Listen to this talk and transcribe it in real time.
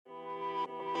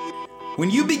When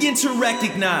you begin to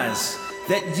recognize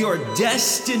that your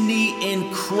destiny in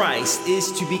Christ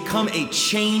is to become a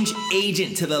change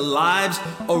agent to the lives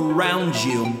around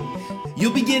you,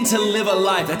 you'll begin to live a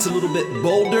life that's a little bit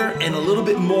bolder and a little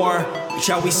bit more,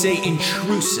 shall we say,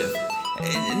 intrusive.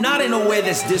 Not in a way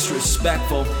that's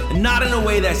disrespectful, not in a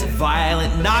way that's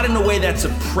violent, not in a way that's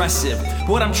oppressive. But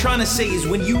what I'm trying to say is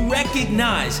when you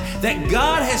recognize that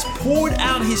God has poured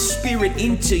out His Spirit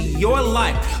into your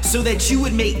life so that you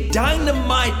would make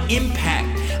dynamite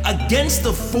impact against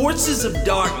the forces of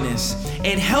darkness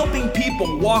and helping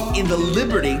people walk in the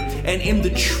liberty and in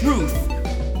the truth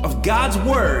of God's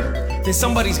Word, then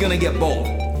somebody's gonna get bold.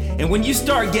 And when you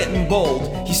start getting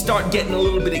bold, you start getting a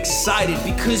little bit excited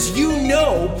because you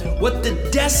know what the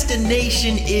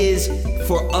destination is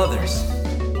for others.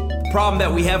 The problem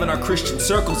that we have in our Christian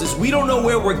circles is we don't know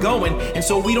where we're going, and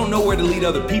so we don't know where to lead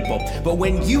other people. But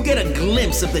when you get a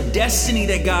glimpse of the destiny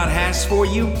that God has for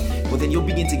you, well, then you'll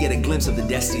begin to get a glimpse of the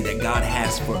destiny that God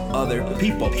has for other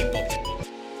people.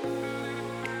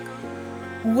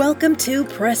 Welcome to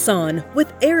Press On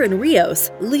with Aaron Rios,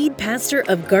 lead pastor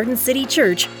of Garden City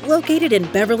Church, located in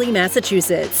Beverly,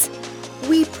 Massachusetts.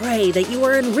 We pray that you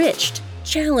are enriched,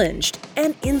 challenged,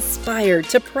 and inspired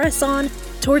to press on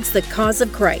towards the cause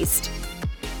of Christ.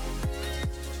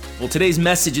 Well, today's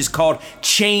message is called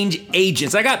Change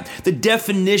Agents. I got the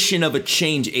definition of a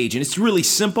change agent. It's really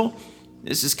simple.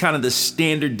 This is kind of the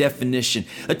standard definition.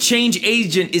 A change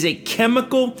agent is a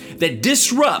chemical that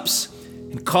disrupts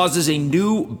and causes a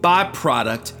new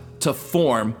byproduct to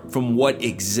form from what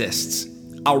exists.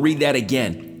 I'll read that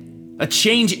again. A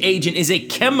change agent is a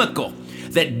chemical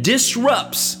that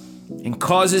disrupts and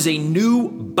causes a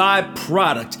new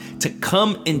byproduct to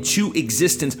come into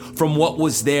existence from what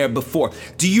was there before.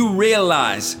 Do you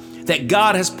realize that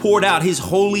God has poured out His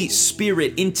Holy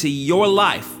Spirit into your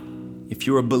life, if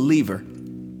you're a believer,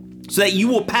 so that you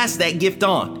will pass that gift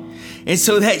on? And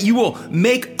so that you will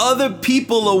make other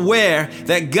people aware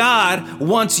that God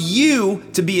wants you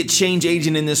to be a change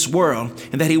agent in this world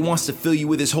and that He wants to fill you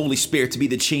with His Holy Spirit to be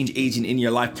the change agent in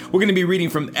your life. We're going to be reading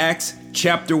from Acts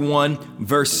chapter 1,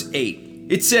 verse 8.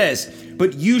 It says,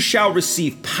 "But you shall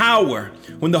receive power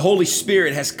when the Holy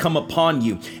Spirit has come upon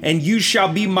you, and you shall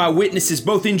be my witnesses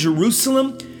both in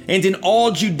Jerusalem and in all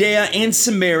Judea and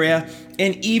Samaria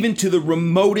and even to the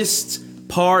remotest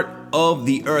part of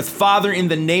the earth." Father, in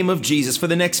the name of Jesus, for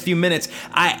the next few minutes,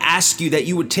 I ask you that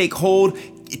you would take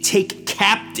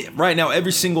captive right now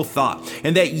every single thought,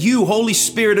 and that you, Holy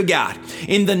Spirit of God,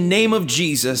 in the name of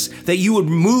Jesus, that you would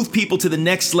move people to the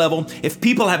next level. If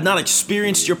people have not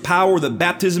experienced your power, the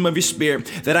baptism of your Spirit,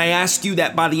 that I ask you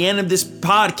that by the end of this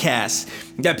podcast,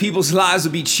 that people's lives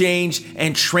would be changed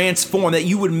and transformed, that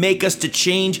you would make us to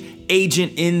change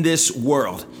agent in this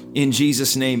world. In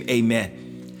Jesus' name, amen.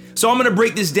 So I'm going to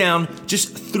break this down,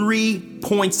 just 3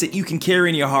 points that you can carry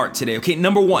in your heart today. Okay,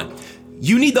 number 1,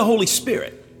 you need the Holy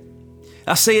Spirit.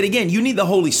 I'll say it again, you need the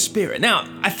Holy Spirit. Now,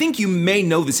 I think you may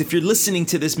know this. If you're listening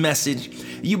to this message,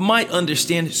 you might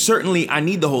understand, certainly I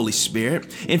need the Holy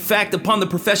Spirit. In fact, upon the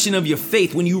profession of your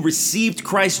faith, when you received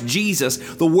Christ Jesus,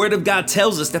 the Word of God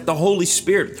tells us that the Holy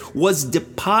Spirit was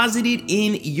deposited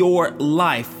in your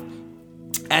life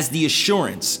as the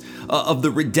assurance of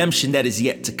the redemption that is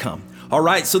yet to come. All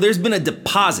right, so there's been a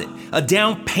deposit, a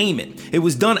down payment. It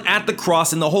was done at the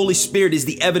cross, and the Holy Spirit is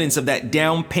the evidence of that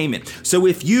down payment. So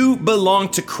if you belong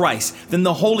to Christ, then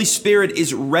the Holy Spirit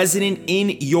is resident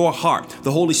in your heart.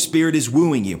 The Holy Spirit is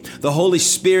wooing you. The Holy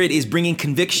Spirit is bringing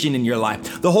conviction in your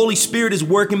life. The Holy Spirit is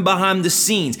working behind the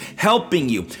scenes, helping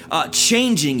you,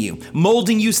 changing you,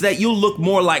 molding you so that you'll look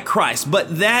more like Christ.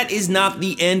 But that is not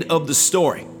the end of the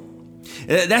story.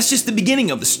 That's just the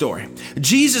beginning of the story.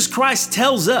 Jesus Christ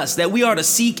tells us that we are to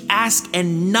seek, ask,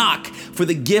 and knock for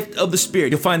the gift of the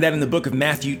Spirit. You'll find that in the book of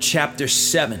Matthew chapter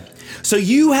 7. So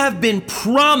you have been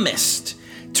promised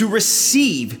to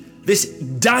receive this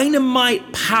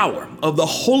dynamite power of the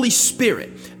Holy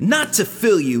Spirit, not to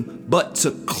fill you, but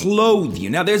to clothe you.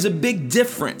 Now there's a big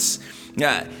difference.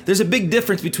 There's a big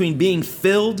difference between being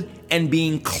filled and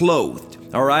being clothed.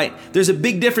 All right. There's a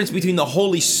big difference between the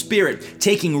Holy Spirit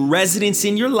taking residence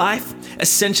in your life,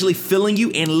 essentially filling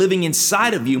you and living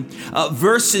inside of you,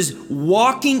 versus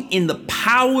walking in the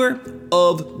power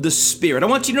of the Spirit. I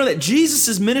want you to know that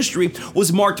Jesus' ministry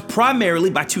was marked primarily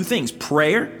by 2 things: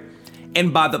 prayer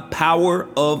and by the power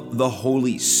of the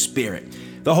Holy Spirit.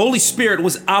 The Holy Spirit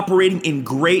was operating in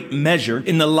great measure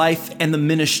in the life and the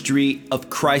ministry of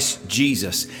Christ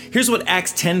Jesus. Here's what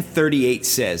Acts 10:38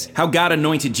 says, how God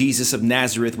anointed Jesus of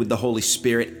Nazareth with the Holy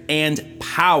Spirit and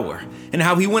power, and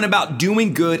how he went about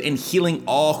doing good and healing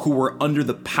all who were under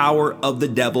the power of the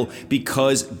devil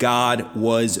because God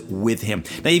was with him.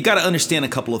 Now you've got to understand a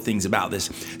couple of things about this.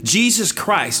 Jesus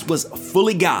Christ was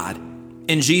fully God,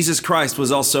 and Jesus Christ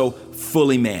was also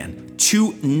fully man.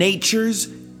 Two natures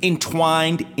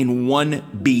entwined in one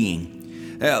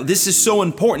being. This is so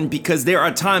important because there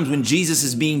are times when Jesus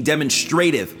is being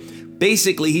demonstrative.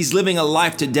 Basically, he's living a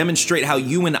life to demonstrate how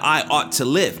you and I ought to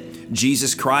live.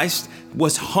 Jesus Christ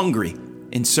was hungry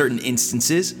in certain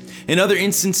instances. In other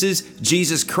instances,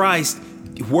 Jesus Christ,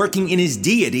 working in his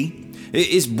deity,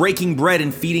 is breaking bread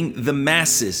and feeding the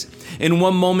masses. In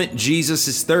one moment, Jesus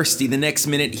is thirsty. The next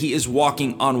minute, he is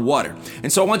walking on water.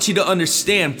 And so I want you to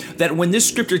understand that when this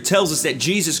scripture tells us that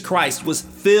Jesus Christ was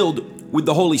filled with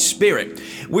the Holy Spirit,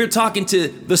 we're talking to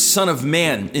the Son of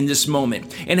Man in this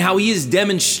moment, and how he is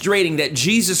demonstrating that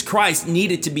Jesus Christ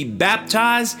needed to be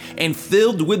baptized and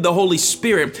filled with the Holy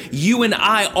Spirit. You and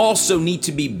I also need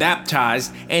to be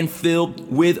baptized and filled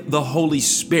with the Holy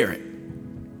Spirit.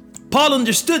 Paul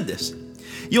understood this.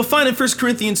 You'll find in 1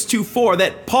 Corinthians 2:4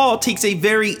 that Paul takes a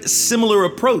very similar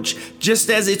approach. Just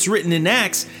as it's written in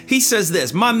Acts, he says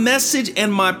this, my message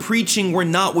and my preaching were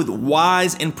not with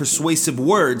wise and persuasive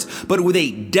words, but with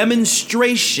a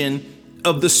demonstration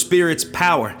of the Spirit's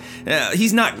power.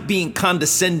 He's not being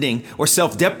condescending or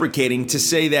self-deprecating to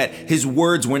say that his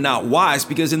words were not wise,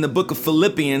 because in the book of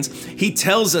Philippians, he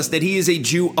tells us that he is a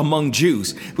Jew among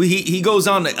Jews. He goes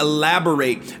on to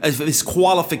elaborate his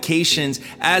qualifications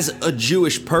as a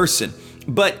Jewish person.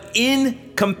 But in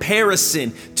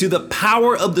comparison to the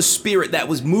power of the Spirit that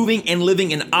was moving and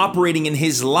living and operating in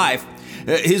his life,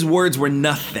 his words were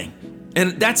nothing.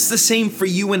 And that's the same for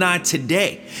you and I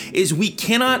today, is we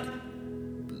cannot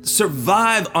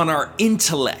survive on our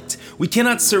intellect. We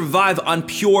cannot survive on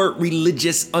pure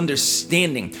religious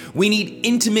understanding. We need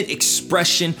intimate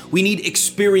expression. We need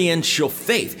experiential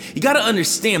faith. You got to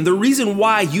understand, the reason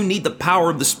why you need the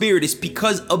power of the Spirit is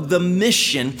because of the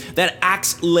mission that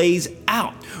Acts lays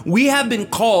out. We have been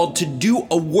called to do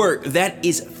a work that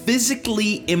is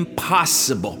physically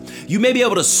impossible. You may be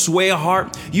able to sway a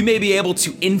heart, you may be able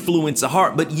to influence a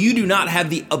heart, but you do not have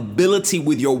the ability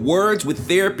with your words, with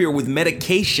therapy, or with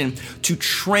medication to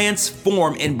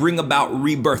transform and bring about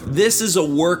rebirth. This is a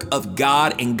work of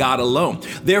God and God alone.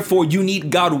 Therefore, you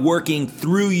need God working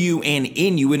through you and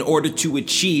in you in order to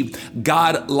achieve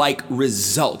God-like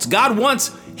results. God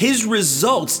wants his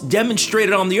results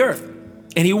demonstrated on the earth.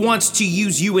 And he wants to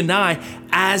use you and I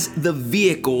as the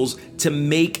vehicles to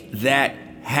make that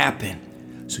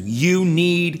happen. So you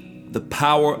need the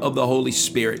power of the Holy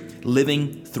Spirit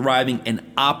living, thriving, and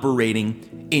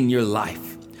operating in your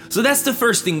life. So that's the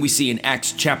first thing we see in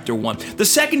Acts chapter 1. The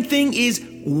second thing is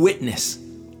witness.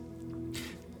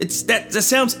 That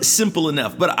sounds simple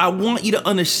enough, but I want you to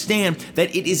understand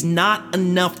that it is not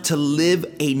enough to live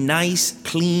a nice,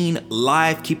 clean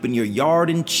life, keeping your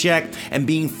yard in check and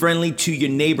being friendly to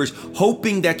your neighbors,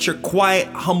 hoping that your quiet,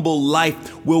 humble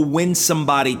life will win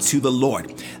somebody to the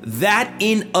Lord. That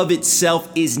in of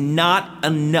itself is not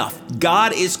enough.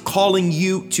 God is calling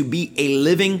you to be a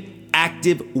living,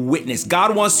 active witness.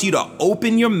 God wants you to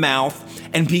open your mouth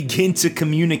and begin to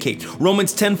communicate.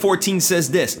 Romans 10:14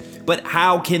 says this, but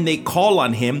how can they call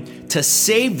on him to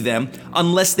save them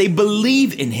unless they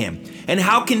believe in him? And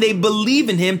how can they believe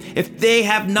in him if they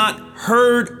have not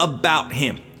heard about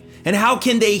him? And how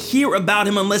can they hear about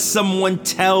him unless someone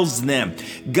tells them?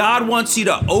 God wants you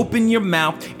to open your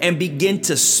mouth and begin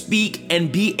to speak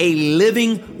and be a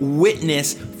living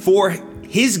witness for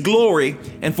his glory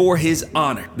and for his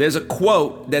honor. There's a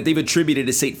quote that they've attributed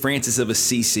to St. Francis of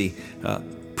Assisi.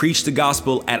 Preach the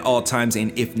gospel at all times,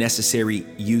 and if necessary,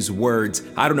 use words.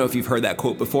 I don't know if you've heard that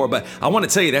quote before, but I want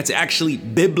to tell you that's actually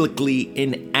biblically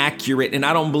inaccurate, and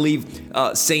I don't believe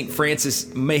St.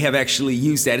 Francis may have actually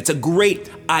used that. It's a great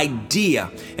idea,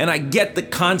 and I get the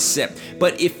concept,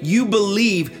 but if you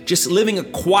believe just living a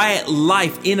quiet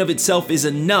life in of itself is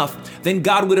enough, then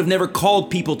God would have never called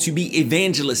people to be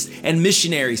evangelists and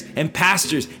missionaries and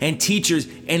pastors and teachers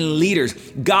and leaders.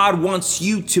 God wants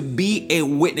you to be a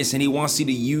witness, and he wants you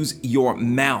to use your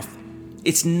mouth.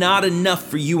 It's not enough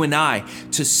for you and I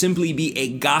to simply be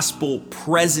a gospel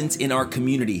presence in our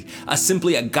community,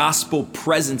 simply a gospel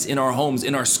presence in our homes,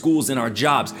 in our schools, in our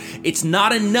jobs. It's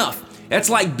not enough. That's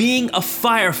like being a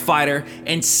firefighter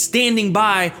and standing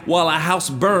by while a house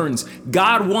burns.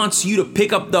 God wants you to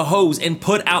pick up the hose and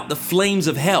put out the flames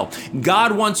of hell.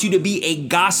 God wants you to be a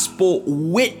gospel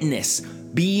witness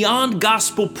beyond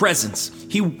gospel presence.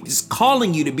 He is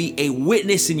calling you to be a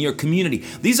witness in your community.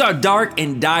 These are dark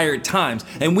and dire times,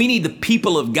 and we need the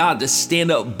people of God to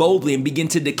stand up boldly and begin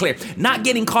to declare, not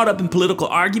getting caught up in political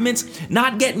arguments,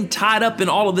 not getting tied up in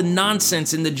all of the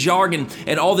nonsense and the jargon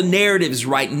and all the narratives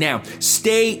right now.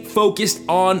 Stay focused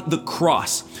on the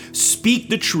cross. Speak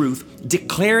the truth,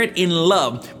 declare it in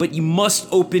love, but you must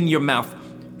open your mouth.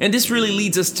 And this really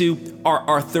leads us to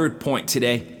our third point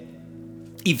today.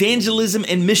 Evangelism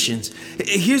and missions.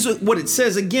 Here's what it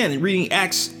says again, reading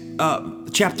Acts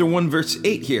chapter 1, verse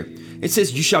 8 here. It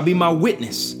says, you shall be my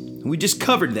witness. We just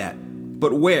covered that.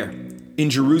 But where? In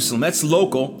Jerusalem. That's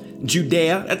local.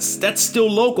 Judea, that's still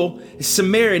local.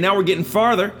 Samaria, now we're getting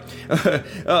farther.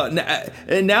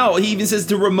 And now he even says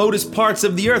the remotest parts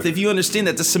of the earth. If you understand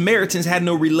that the Samaritans had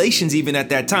no relations even at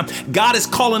that time, God is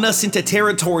calling us into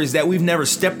territories that we've never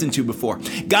stepped into before.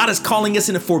 God is calling us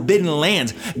into forbidden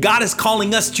lands. God is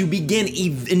calling us to begin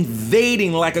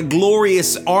invading like a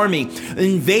glorious army,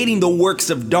 invading the works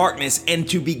of darkness, and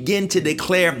to begin to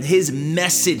declare his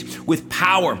message with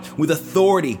power, with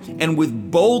authority, and with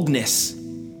boldness.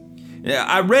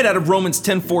 I read out of Romans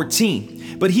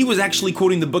 10:14, but he was actually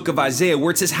quoting the book of Isaiah,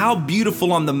 where it says, how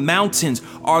beautiful on the mountains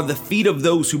are the feet of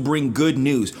those who bring good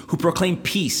news, who proclaim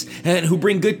peace, and who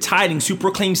bring good tidings, who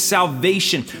proclaim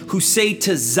salvation, who say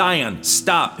to Zion,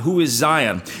 stop, who is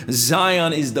Zion?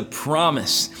 Zion is the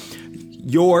promise.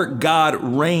 Your God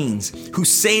reigns. Who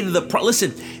say to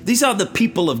listen, these are the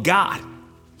people of God,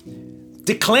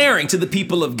 declaring to the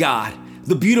people of God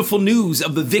the beautiful news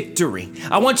of the victory.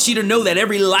 I want you to know that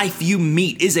every life you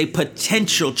meet is a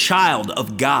potential child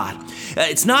of God.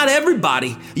 It's not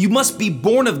everybody. You must be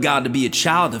born of God to be a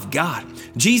child of God.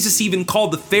 Jesus even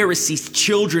called the Pharisees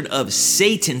children of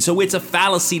Satan. So it's a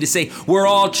fallacy to say we're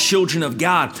all children of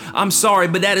God. I'm sorry,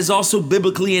 but that is also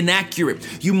biblically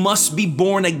inaccurate. You must be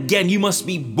born again. You must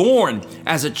be born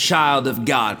as a child of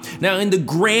God. Now, in the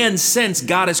grand sense,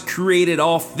 God has created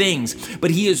all things,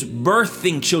 but he is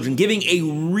birthing children, giving a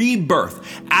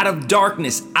rebirth out of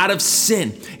darkness, out of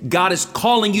sin. God is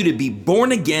calling you to be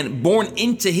born again, born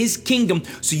into his kingdom,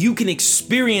 so you can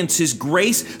experience his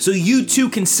grace, so you too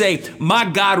can say, my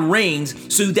God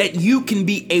reigns, so that you can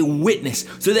be a witness,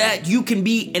 so that you can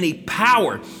be in a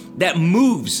power that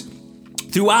moves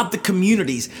throughout the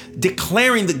communities,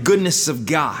 declaring the goodness of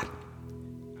God.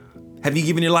 Have you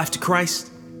given your life to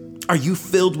Christ? Are you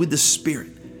filled with the Spirit?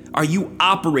 Are you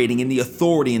operating in the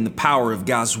authority and the power of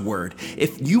God's word?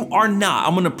 If you are not,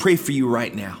 I'm going to pray for you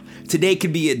right now. Today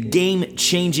could be a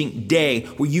game-changing day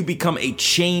where you become a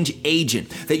change agent,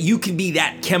 that you can be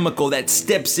that chemical that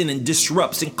steps in and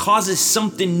disrupts and causes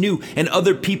something new in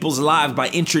other people's lives by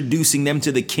introducing them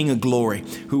to the King of Glory,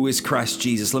 who is Christ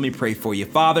Jesus. Let me pray for you.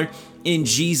 Father, in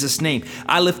Jesus' name,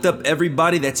 I lift up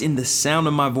everybody that's in the sound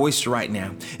of my voice right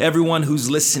now, everyone who's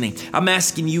listening. I'm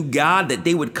asking you, God, that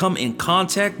they would come in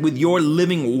contact with your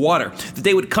living water, that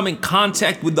they would come in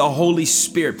contact with the Holy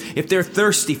Spirit. If they're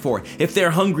thirsty for it, if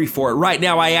they're hungry for it, right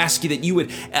now I ask you that you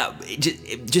would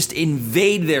just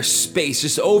invade their space,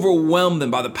 just overwhelm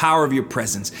them by the power of your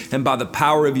presence and by the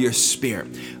power of your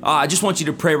Spirit. I just want you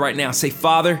to pray right now. Say,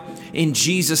 Father, in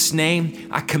Jesus' name,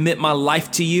 I commit my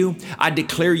life to you. I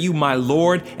declare you my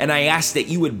Lord, and I ask that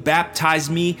you would baptize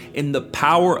me in the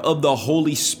power of the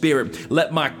Holy Spirit.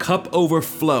 Let my cup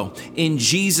overflow. In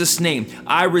Jesus' name,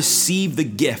 I receive the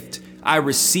gift. I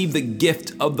receive the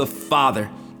gift of the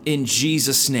Father. In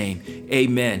Jesus' name,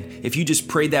 amen. If you just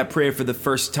prayed that prayer for the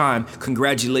first time,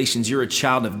 congratulations, you're a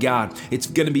child of God. It's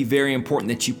going to be very important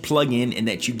that you plug in and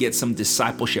that you get some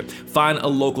discipleship. Find a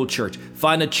local church.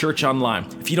 Find a church online.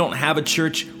 If you don't have a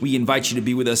church, we invite you to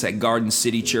be with us at Garden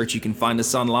City Church. You can find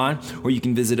us online or you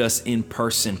can visit us in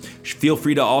person. Feel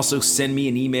free to also send me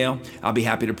an email. I'll be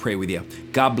happy to pray with you.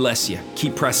 God bless you.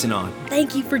 Keep pressing on.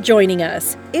 Thank you for joining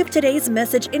us. If today's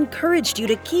message encouraged you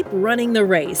to keep running the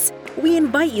race, we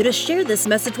invite you to share this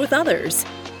message with others.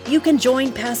 You can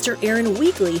join Pastor Aaron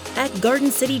weekly at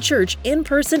Garden City Church in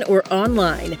person or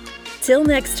online. Till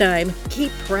next time,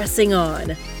 keep pressing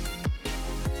on.